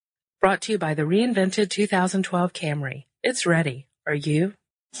Brought to you by the reinvented 2012 Camry. It's ready. Are you?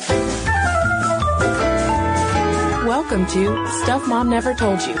 Welcome to Stuff Mom Never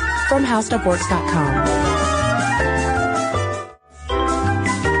Told You from HowStuffWorks.com.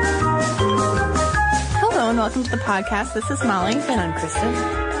 Hello and welcome to the podcast. This is Molly. And I'm Kristen.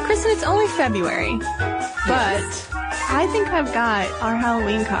 Kristen, it's only February, but I think I've got our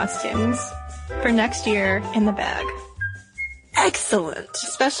Halloween costumes for next year in the bag. Excellent.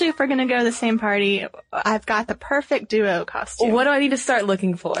 Especially if we're going to go to the same party. I've got the perfect duo costume. What do I need to start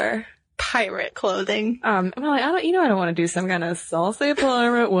looking for? Pirate clothing. Well, I don't want to do some kind of saucy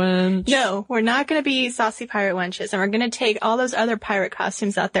pirate wench. No, we're not going to be saucy pirate wenches, and we're going to take all those other pirate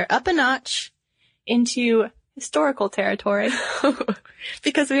costumes out there up a notch into historical territory.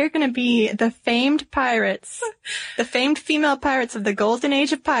 Because we are going to be the famed pirates, the famed female pirates of the golden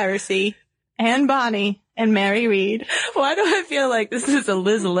age of piracy, Anne Bonny and Mary Read. Why do I feel like this is a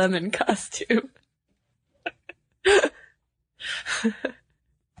Liz Lemon costume?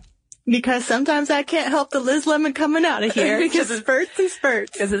 Because sometimes I can't help the Liz Lemon coming out of here. Because just spurts and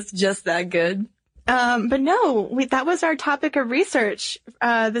spurts. Because it's just that good. But no, that was our topic of research,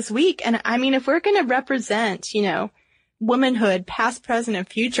 this week. And I mean, if we're going to represent, womanhood, past, present, and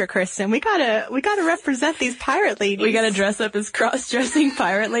future, Kristen, we gotta represent these pirate ladies. We gotta dress up as cross-dressing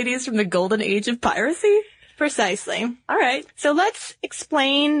pirate ladies from the golden age of piracy? Precisely. All right. So let's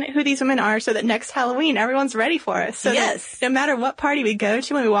explain who these women are so that next Halloween everyone's ready for us. So yes. That no matter what party we go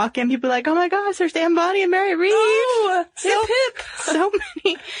to, when we walk in, people are like, oh my gosh, there's Anne Bonny and Mary Read. Oh, hip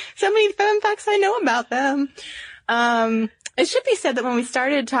hip. So many fun facts I know about them. It should be said that when we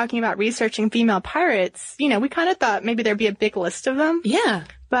started talking about researching female pirates, we kind of thought maybe there'd be a big list of them. Yeah.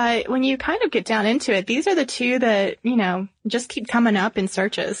 But when you kind of get down into it, these are the two that, just keep coming up in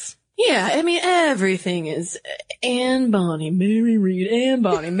searches. Yeah, I mean, everything is Anne Bonny, Mary Read, Anne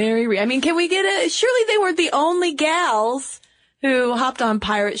Bonny, Mary Read. I mean, can we get surely they weren't the only gals who hopped on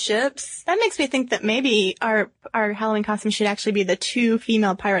pirate ships. That makes me think that maybe our Halloween costume should actually be the two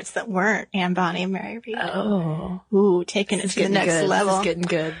female pirates that weren't Anne Bonny and Mary Read. Oh. Ooh, taking it to the next level. This is getting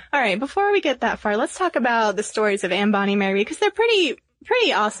good. All right, before we get that far, let's talk about the stories of Anne Bonny and Mary Read, because they're pretty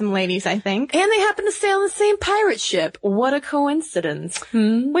awesome ladies, I think. And they happen to sail on the same pirate ship. What a coincidence.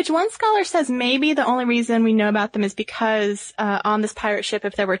 Which one scholar says maybe the only reason we know about them is because on this pirate ship,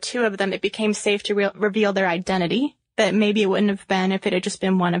 if there were two of them, it became safe to reveal their identity. That maybe it wouldn't have been if it had just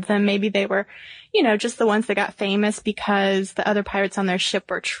been one of them. Maybe they were, just the ones that got famous because the other pirates on their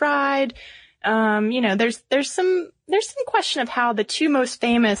ship were tried. There's some question of how the two most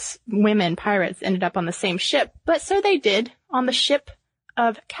famous women pirates ended up on the same ship, but so they did on the ship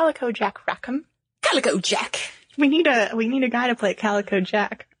of Calico Jack Rackham. Calico Jack. We need a guy to play Calico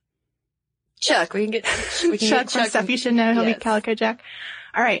Jack. Chuck, we can get Chuck from Stuff You Should Know. He'll be Calico Jack.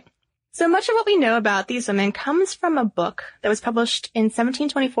 All right. So much of what we know about these women comes from a book that was published in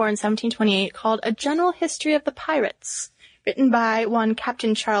 1724 and 1728 called A General History of the Pirates, written by one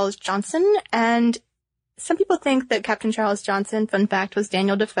Captain Charles Johnson. And some people think that Captain Charles Johnson, fun fact, was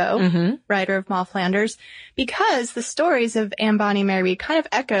Daniel Defoe, writer of Moll Flanders, because the stories of Anne Bonny and Mary Read kind of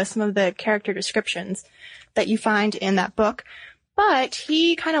echo some of the character descriptions that you find in that book. But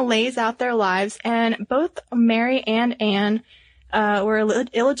he kind of lays out their lives, and both Mary and Anne were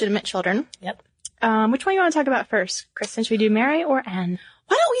illegitimate children. Yep. Which one do you want to talk about first, Kristen? Should we do Mary or Anne?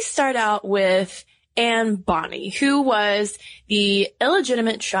 Why don't we start out with Anne Bonny, who was the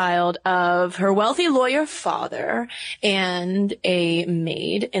illegitimate child of her wealthy lawyer father and a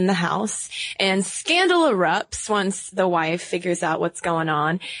maid in the house. And scandal erupts once the wife figures out what's going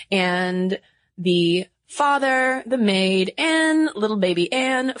on. And the father, the maid, and little baby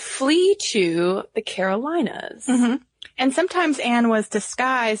Anne flee to the Carolinas. Mm-hmm. And sometimes Anne was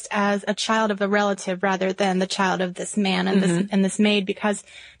disguised as a child of the relative rather than the child of this man and this maid, because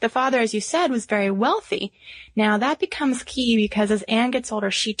the father, as you said, was very wealthy. Now that becomes key because as Anne gets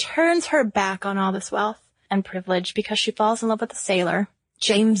older, she turns her back on all this wealth and privilege because she falls in love with a sailor.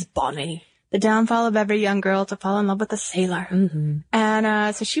 James Bonny. The downfall of every young girl to fall in love with a sailor. Mm-hmm.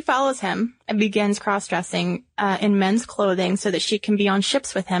 And so she follows him and begins cross-dressing in men's clothing so that she can be on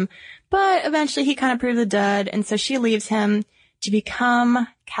ships with him. But eventually he kind of proves a dud, and so she leaves him to become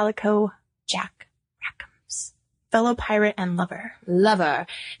Calico Jack Rackham's fellow pirate and lover.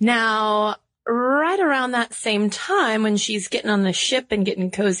 Now, right around that same time when she's getting on the ship and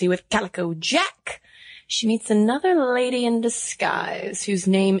getting cozy with Calico Jack, she meets another lady in disguise whose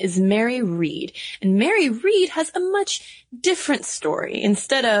name is Mary Read. And Mary Read has a much different story.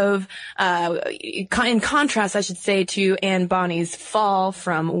 Instead of, in contrast, I should say, to Anne Bonny's fall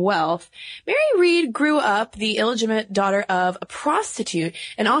from wealth, Mary Read grew up the illegitimate daughter of a prostitute,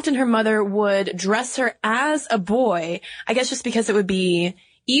 and often her mother would dress her as a boy, I guess just because it would be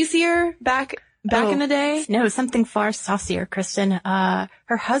easier back in the day? No, something far saucier, Kristen. Her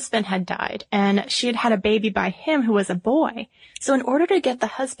husband had died, and she had had a baby by him who was a boy. So in order to get the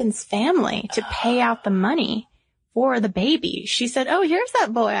husband's family to pay out the money for the baby, she said, oh, here's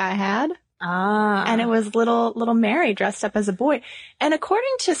that boy I had. And it was little Mary dressed up as a boy. And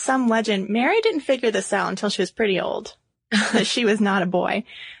according to some legend, Mary didn't figure this out until she was pretty old, that she was not a boy.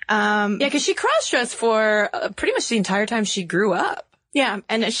 Yeah, because she cross-dressed for pretty much the entire time she grew up. Yeah,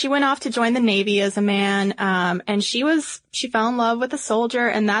 and she went off to join the Navy as a man, and she fell in love with a soldier,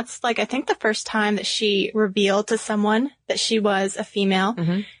 and that's I think the first time that she revealed to someone that she was a female.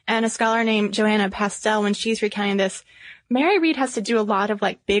 Mm-hmm. And a scholar named Joanna Pastel, when she's recounting this, Mary Read has to do a lot of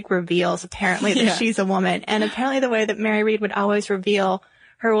big reveals, apparently, that she's a woman. And apparently the way that Mary Read would always reveal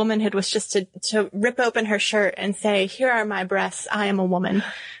her womanhood was just to rip open her shirt and say, here are my breasts, I am a woman.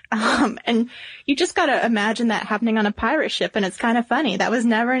 And you just gotta imagine that happening on a pirate ship, and it's kind of funny. That was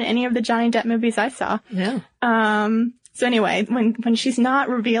never in any of the Johnny Depp movies I saw. Yeah. So anyway, when she's not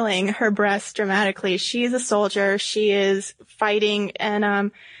revealing her breasts dramatically, she is a soldier, she is fighting,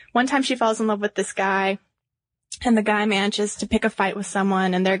 and one time she falls in love with this guy, and the guy manages to pick a fight with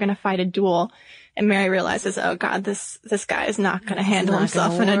someone, and they're gonna fight a duel. And Mary realizes, oh God, this guy is not going to handle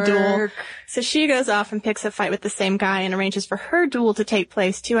himself in a duel. So she goes off and picks a fight with the same guy and arranges for her duel to take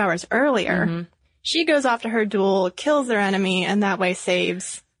place 2 hours earlier. Mm-hmm. She goes off to her duel, kills their enemy, and that way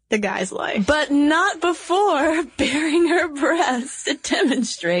saves the guy's life. But not before baring her breast to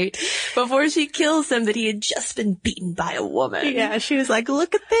demonstrate, before she kills him, that he had just been beaten by a woman. Yeah, she was like,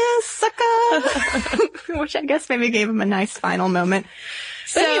 look at this, sucker! Which I guess maybe gave him a nice final moment.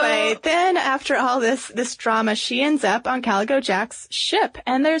 So anyway, then after all this drama, she ends up on Calico Jack's ship.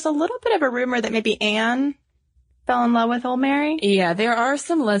 And there's a little bit of a rumor that maybe Anne fell in love with old Mary. Yeah, there are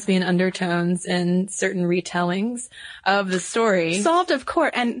some lesbian undertones in certain retellings of the story. Solved of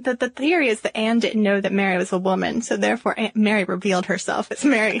court. And the theory is that Anne didn't know that Mary was a woman. So therefore, Mary revealed herself, as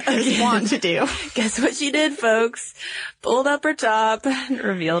Mary is wont to do. Guess what she did, folks? Pulled up her top and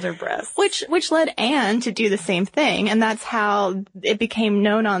revealed her breasts. Which led Anne to do the same thing. And that's how it became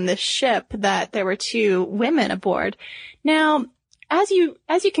known on this ship that there were 2 women aboard. Now, as you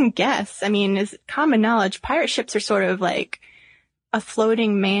can guess, I mean, is common knowledge, pirate ships are sort of like a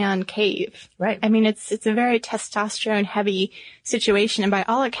floating man cave. Right. I mean, it's a very testosterone heavy situation. And by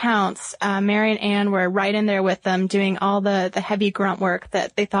all accounts, Mary and Anne were right in there with them doing all the heavy grunt work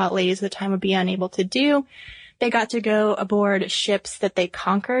that they thought ladies at the time would be unable to do. They got to go aboard ships that they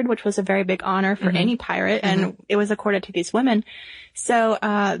conquered, which was a very big honor for any pirate. And it was accorded to these women. So,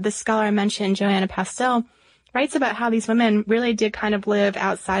 the scholar I mentioned, Joanna Pastel, writes about how these women really did kind of live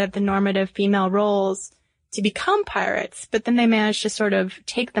outside of the normative female roles to become pirates, but then they managed to sort of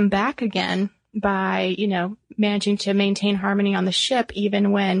take them back again by, managing to maintain harmony on the ship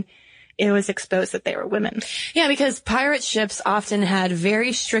even when it was exposed that they were women. Yeah, because pirate ships often had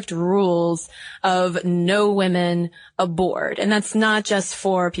very strict rules of no women aboard. And that's not just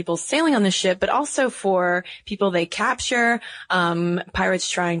for people sailing on the ship, but also for people they capture, pirates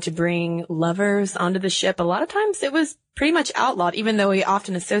trying to bring lovers onto the ship. A lot of times it was pretty much outlawed, even though we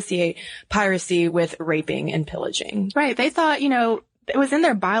often associate piracy with raping and pillaging. Right. They thought, it was in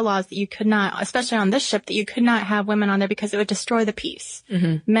their bylaws that you could not, especially on this ship, that you could not have women on there because it would destroy the peace.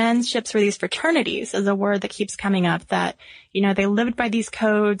 Mm-hmm. Men's ships were these fraternities, is a word that keeps coming up, that, they lived by these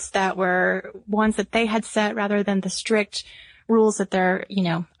codes that were ones that they had set rather than the strict rules that their,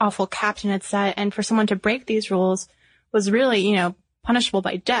 awful captain had set. And for someone to break these rules was really, punishable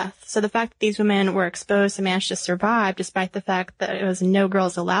by death. So the fact that these women were exposed and managed to survive, despite the fact that it was a no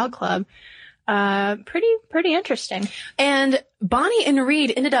girls allowed club, pretty interesting. And Bonny and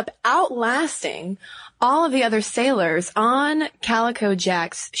Read ended up outlasting all of the other sailors on Calico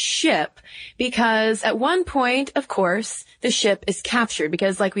Jack's ship because at one point, of course, the ship is captured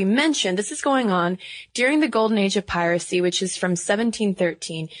because like we mentioned, this is going on during the golden age of piracy, which is from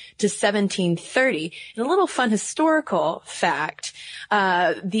 1713 to 1730. And a little fun historical fact,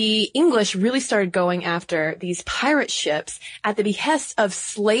 the English really started going after these pirate ships at the behest of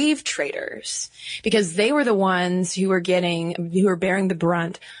slave traders because they were the ones who were bearing the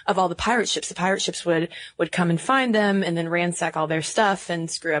brunt of all the pirate ships. The pirate ships would come and find them and then ransack all their stuff and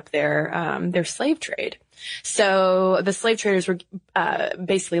screw up their slave trade. So the slave traders were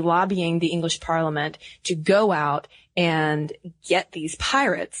basically lobbying the English Parliament to go out and get these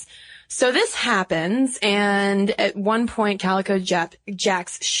pirates. So this happens, and at one point, Calico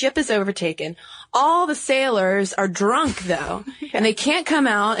Jack's ship is overtaken. All the sailors are drunk, though, and they can't come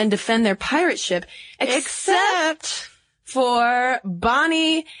out and defend their pirate ship, except for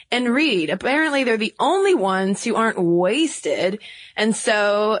Bonnie and Reed. Apparently, they're the only ones who aren't wasted, and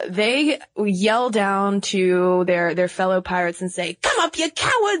so they yell down to their fellow pirates and say, "Come up, you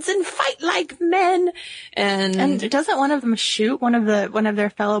cowards, and fight like men!" And doesn't one of them shoot one of their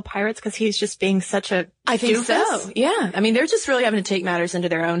fellow pirates because he's just being such a I think doofus? So. Yeah. I mean, they're just really having to take matters into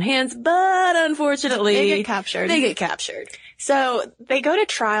their own hands, but unfortunately, they get captured. So they go to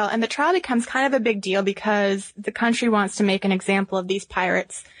trial, and the trial becomes kind of a big deal because the country wants to make an example of these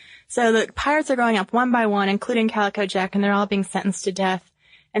pirates. So the pirates are going up one by one, including Calico Jack, and they're all being sentenced to death.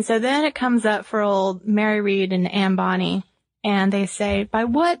 And so then it comes up for old Mary Read and Anne Bonny, and they say, by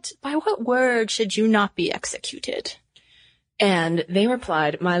what word should you not be executed? And they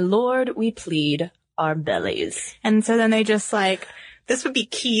replied, "My lord, we plead our bellies." And so then they just this would be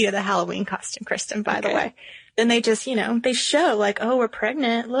key to the Halloween costume, Kristen, by the way. Then they just, they show oh, we're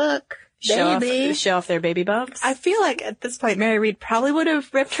pregnant. Look, baby. Show off their baby bumps. I feel like at this point, Mary Read probably would have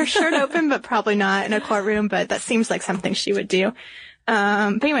ripped her shirt open, but probably not in a courtroom, but that seems like something she would do.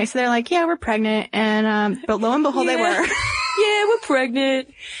 But anyway, so they're like, yeah, we're pregnant. And, but lo and behold, they were. Yeah, we're pregnant.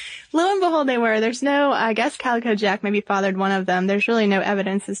 Lo and behold, they were. There's no, I guess Calico Jack maybe fathered one of them. There's really no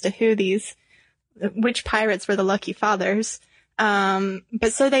evidence as to which pirates were the lucky fathers.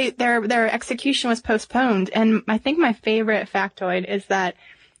 But so their execution was postponed. And I think my favorite factoid is that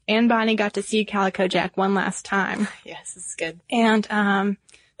Anne Bonny got to see Calico Jack one last time. Yes, this is good. And,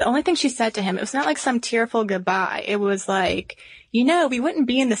 the only thing she said to him, it was not like some tearful goodbye. It was like, we wouldn't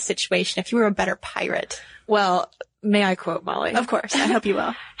be in this situation if you were a better pirate. Well, may I quote Molly? Of course. I hope you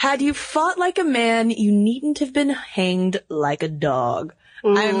will. "Had you fought like a man, you needn't have been hanged like a dog."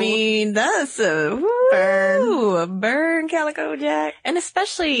 Ooh. I mean, that's a burn, Calico Jack. And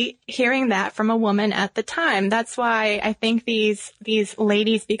especially hearing that from a woman at the time. That's why I think these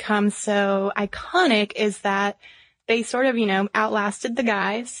ladies become so iconic, is that they sort of, outlasted the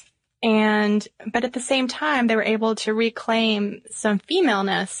guys. But at the same time, they were able to reclaim some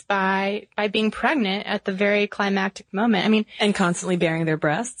femaleness by being pregnant at the very climactic moment. I mean, and constantly bearing their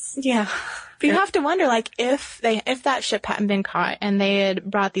breasts. Yeah. But you have to wonder, if that ship hadn't been caught and they had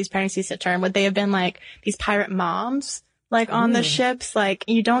brought these pregnancies to term, would they have been these pirate moms, on the ships?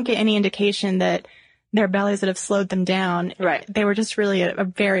 You don't get any indication that their bellies would have slowed them down. Right. They were just really a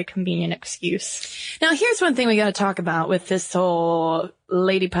very convenient excuse. Now, here's one thing we got to talk about with this whole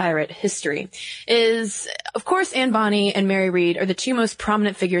lady pirate history is, of course, Anne Bonny and Mary Read are the two most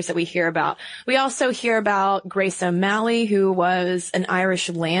prominent figures that we hear about. We also hear about Grace O'Malley, who was an Irish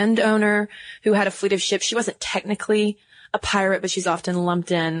landowner who had a fleet of ships. She wasn't technically a pirate, but she's often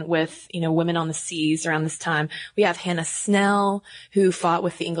lumped in with, women on the seas around this time. We have Hannah Snell, who fought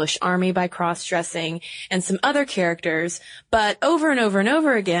with the English army by cross-dressing, and some other characters. But over and over and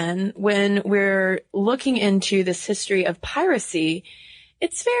over again, when we're looking into this history of piracy,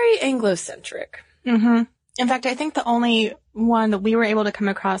 it's very Anglo-centric. Mm-hmm. In fact, I think the only one that we were able to come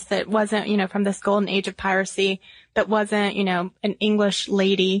across that wasn't, from this golden age of piracy, that wasn't, an English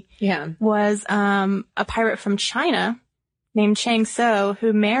lady, was a pirate from China named Chang So,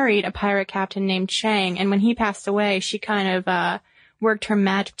 who married a pirate captain named Chang. And when he passed away, she kind of worked her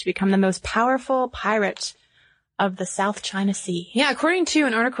magic to become the most powerful pirate of the South China Sea. Yeah, according to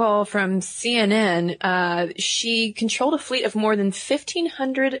an article from CNN, she controlled a fleet of more than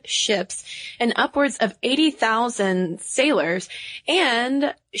 1,500 ships and upwards of 80,000 sailors.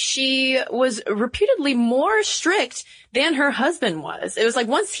 And she was reputedly more strict than her husband was. It was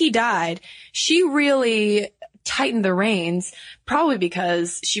once he died, she really tightened the reins, probably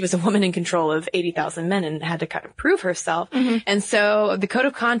because she was a woman in control of 80,000 men and had to kind of prove herself. Mm-hmm. And so the code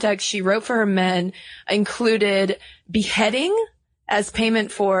of conduct she wrote for her men included beheading as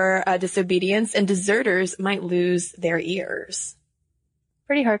payment for disobedience, and deserters might lose their ears.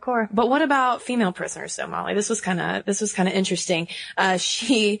 Pretty hardcore. But what about female prisoners, though, Molly? This was kind of interesting.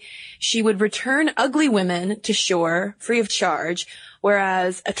 She would return ugly women to shore free of charge,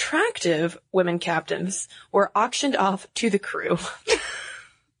 whereas attractive women captives were auctioned off to the crew.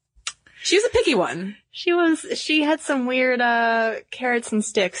 She was a picky one. She had some weird carrots and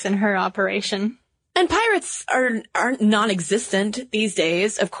sticks in her operation. And pirates are non-existent these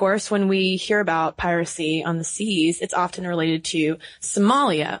days. Of course, when we hear about piracy on the seas, it's often related to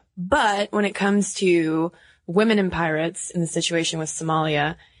Somalia. But when it comes to women and pirates in the situation with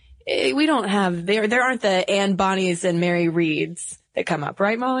Somalia, we don't have, there aren't the Anne Bonnies and Mary Reeds that come up,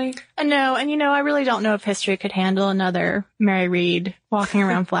 right, Molly? No, and I really don't know if history could handle another Mary Reed walking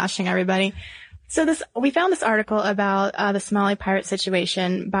around flashing everybody. So we found this article about the Somali pirate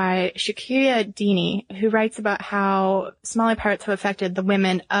situation by Shakira Dini, who writes about how Somali pirates have affected the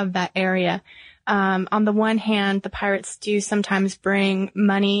women of that area. On the one hand, the pirates do sometimes bring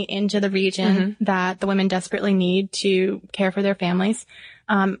money into the region that the women desperately need to care for their families.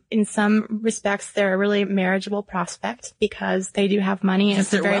 In some respects, they're a really marriageable prospect because they do have money and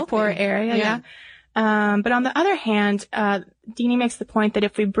it's a very wealthy. Poor area. Yeah. But on the other hand, Dini makes the point that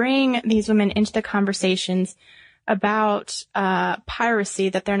if we bring these women into the conversations about piracy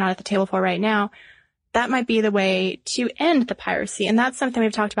that they're not at the table for right now, that might be the way to end the piracy. And that's something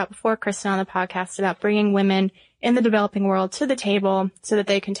we've talked about before, Kristen, on the podcast, about bringing women in the developing world to the table so that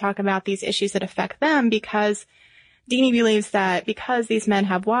they can talk about these issues that affect them, because Dini believes that because these men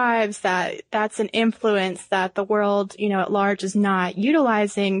have wives, that's an influence that the world, at large is not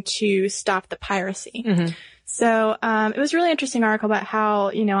utilizing to stop the piracy. So, it was a really interesting article about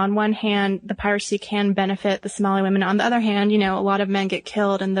how, on one hand, the piracy can benefit the Somali women. On the other hand, a lot of men get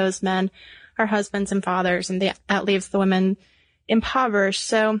killed and those men are husbands and fathers, and that leaves the women impoverished.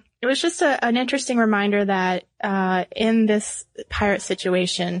 So it was just an interesting reminder that, in this pirate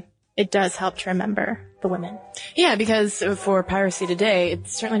situation, it does help to remember the women. Yeah, because for piracy today, it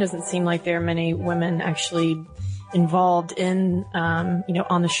certainly doesn't seem like there are many women actually involved in,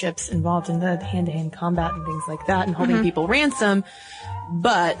 on the ships, involved in the hand-to-hand combat and things like that and holding people ransom,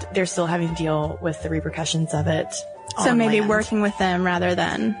 but they're still having to deal with the repercussions of it. So maybe land. Working with them rather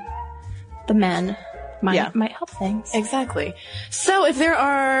than the men might help things. Exactly. So if there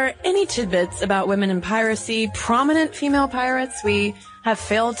are any tidbits about women in piracy, prominent female pirates we have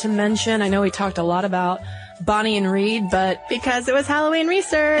failed to mention. I know we talked a lot about Bonnie and Reed, but because it was Halloween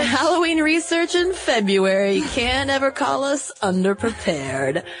research. Halloween research in February. You can't ever call us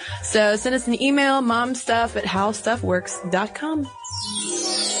underprepared. So send us an email, momstuff@howstuffworks.com.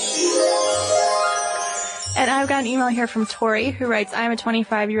 And I've got an email here from Tori, who writes, I am a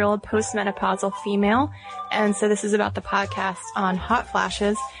 25-year-old postmenopausal female. And so this is about the podcast on hot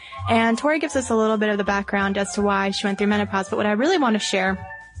flashes. And Tori gives us a little bit of the background as to why she went through menopause. But what I really want to share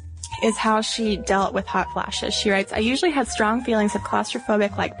is how she dealt with hot flashes. She writes, I usually had strong feelings of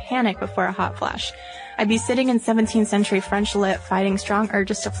claustrophobic-like panic before a hot flash. I'd be sitting in 17th century French lit, fighting strong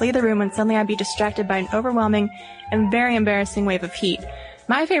urges to flee the room when suddenly I'd be distracted by an overwhelming and very embarrassing wave of heat.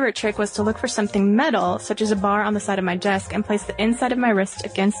 My favorite trick was to look for something metal, such as a bar on the side of my desk, and place the inside of my wrist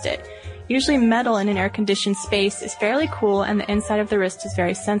against it. Usually metal in an air-conditioned space is fairly cool and the inside of the wrist is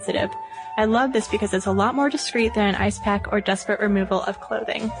very sensitive. I love this because it's a lot more discreet than an ice pack or desperate removal of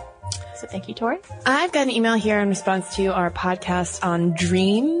clothing. So thank you, Tori. I've got an email here in response to our podcast on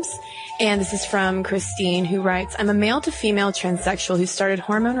dreams. And this is from Christine, who writes, I'm a male to female transsexual who started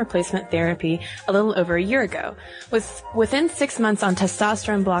hormone replacement therapy a little over a year ago. Within 6 months on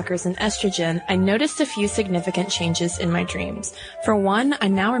testosterone blockers and estrogen, I noticed a few significant changes in my dreams. For one, I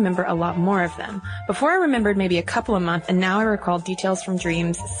now remember a lot more of them. Before I remembered maybe a couple a month, and now I recall details from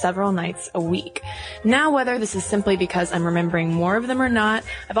dreams several nights a week. Now, whether this is simply because I'm remembering more of them or not,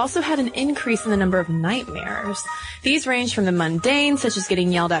 I've also had an increase in the number of nightmares. These range from the mundane, such as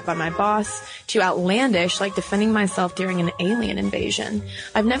getting yelled at by my boss, to outlandish, like defending myself during an alien invasion.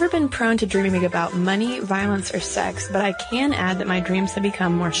 I've never been prone to dreaming about money, violence, or sex, but I can add that my dreams have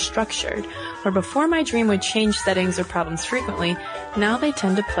become more structured. Where before my dream would change settings or problems frequently, now they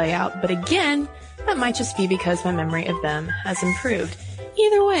tend to play out. But again, that might just be because my memory of them has improved.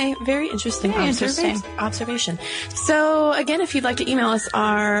 Either way, very interesting observation. So again, if you'd like to email us,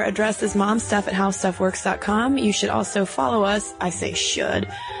 our address is momstuff@howstuffworks.com. You should also follow us. I say should.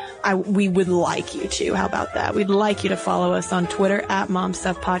 We would like you to. How about that? We'd like you to follow us on Twitter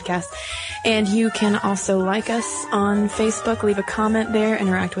 @MomStuffPodcast. And you can also like us on Facebook, leave a comment there,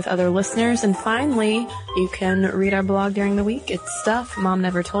 interact with other listeners. And finally, you can read our blog during the week. It's Stuff Mom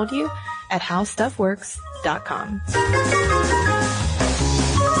Never Told You at HowStuffWorks.com.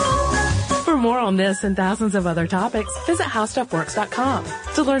 For more on this and thousands of other topics, visit HowStuffWorks.com.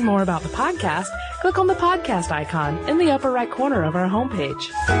 To learn more about the podcast, click on the podcast icon in the upper right corner of our homepage.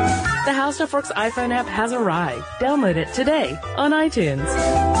 The How Stuff Works iPhone app has arrived. Download it today on iTunes.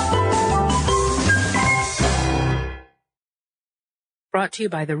 Brought to you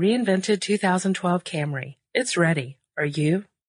by the reinvented 2012 Camry. It's ready. Are you?